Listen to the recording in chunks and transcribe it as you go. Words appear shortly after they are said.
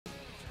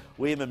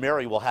William and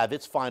Mary will have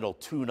its final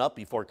tune-up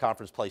before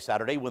conference play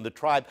Saturday when the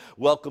Tribe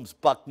welcomes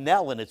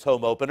Bucknell in its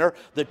home opener.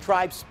 The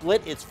Tribe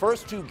split its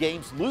first two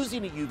games,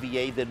 losing at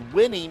UVA, then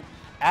winning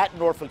at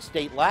Norfolk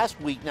State last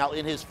week. Now,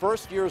 in his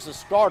first year as a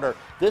starter,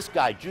 this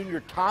guy,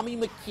 junior Tommy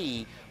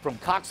McKee from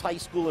Cox High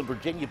School in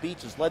Virginia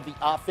Beach, has led the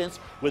offense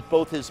with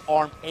both his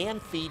arm and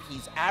feet.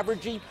 He's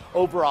averaging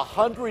over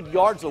 100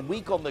 yards a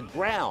week on the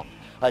ground.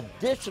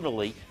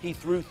 Additionally, he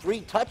threw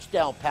 3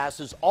 touchdown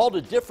passes, all to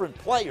different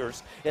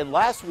players, in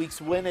last week's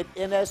win at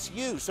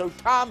NSU. So,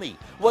 Tommy,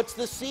 what's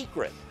the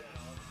secret?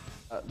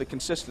 The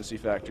consistency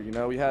factor. You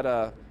know, we had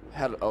a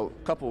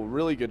couple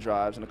really good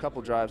drives and a couple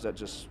drives that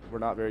just were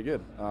not very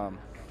good.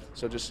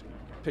 So just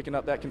picking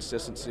up that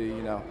consistency,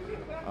 you know,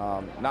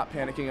 not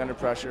panicking under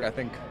pressure. I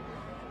think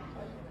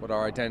what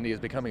our identity is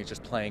becoming is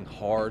just playing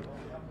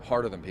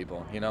harder than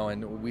people, you know,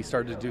 and we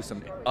started to do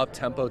some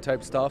up-tempo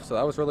type stuff, so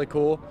that was really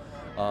cool.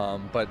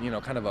 But, you know,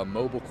 kind of a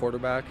mobile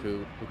quarterback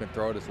who can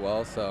throw it as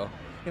well. So,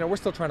 you know, we're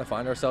still trying to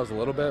find ourselves a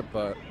little bit,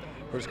 but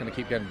we're just going to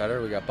keep getting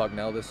better. We got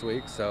Bucknell this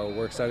week, so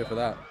we're excited for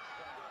that.